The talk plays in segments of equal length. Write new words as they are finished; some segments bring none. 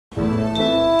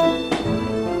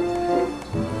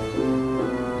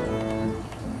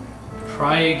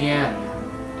Try again.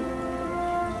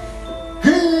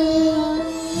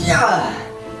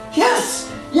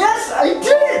 Yes! Yes, I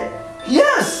did it!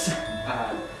 Yes!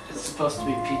 It's supposed to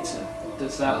be pizza.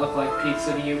 Does that look like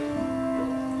pizza to you?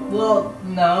 Well,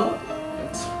 no.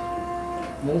 It's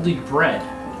moldy bread.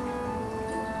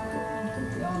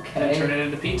 Okay. And turn it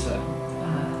into pizza.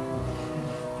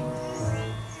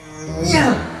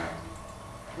 Yeah.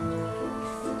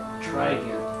 Try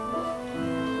again.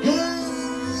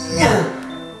 Yeah.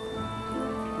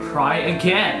 Try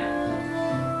again.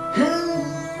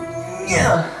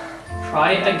 Yeah.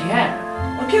 Try again.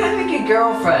 What can I make a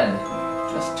girlfriend?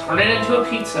 Just turn it into a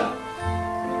pizza.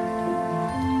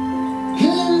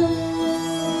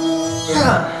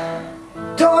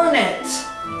 Darn it!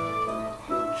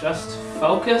 Just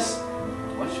focus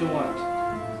what you want.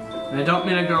 And I don't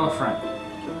mean a girlfriend.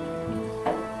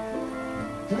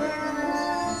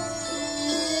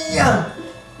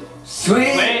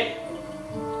 Sweet! Wait!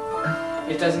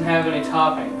 It doesn't have any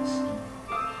toppings.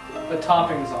 Put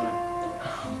toppings on it.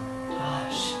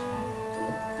 Gosh.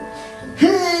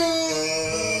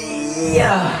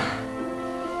 Yeah.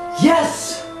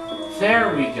 Yes!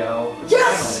 There we go.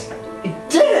 Yes! Finally. It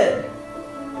did it!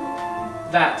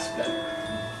 That's better.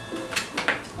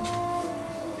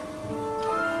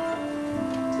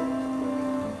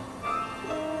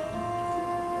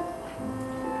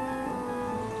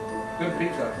 Good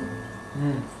pizza.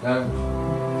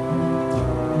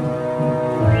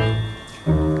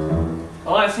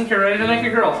 Well, I think you're ready to make a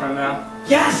girlfriend now.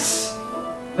 Yes!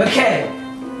 Okay.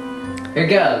 Here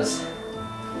goes.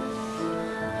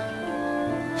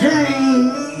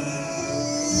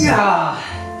 Yeah.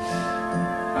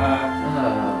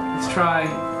 Let's try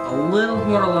a little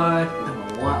more alive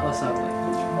and a lot less ugly.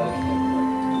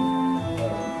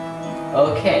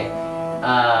 Okay.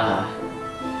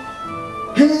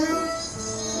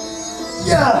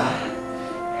 Yeah.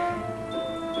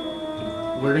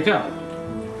 Where'd it go?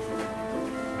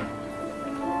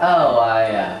 Oh, I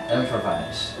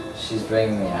improvise. She's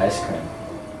bringing me ice cream.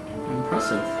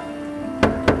 Impressive.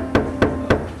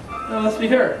 That must be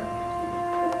her.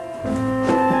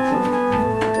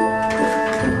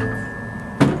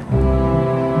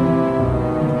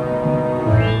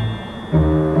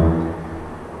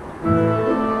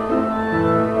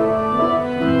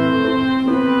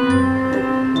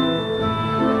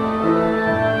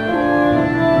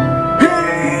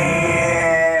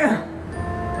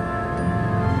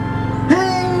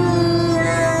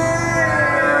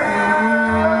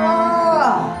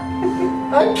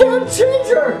 I can't change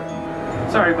her!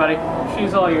 Sorry, buddy.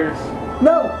 She's all yours.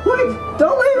 No, wait!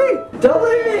 Don't leave me! Don't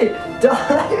leave me! Don't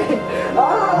leave me!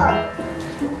 Ah!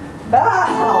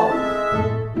 Ow!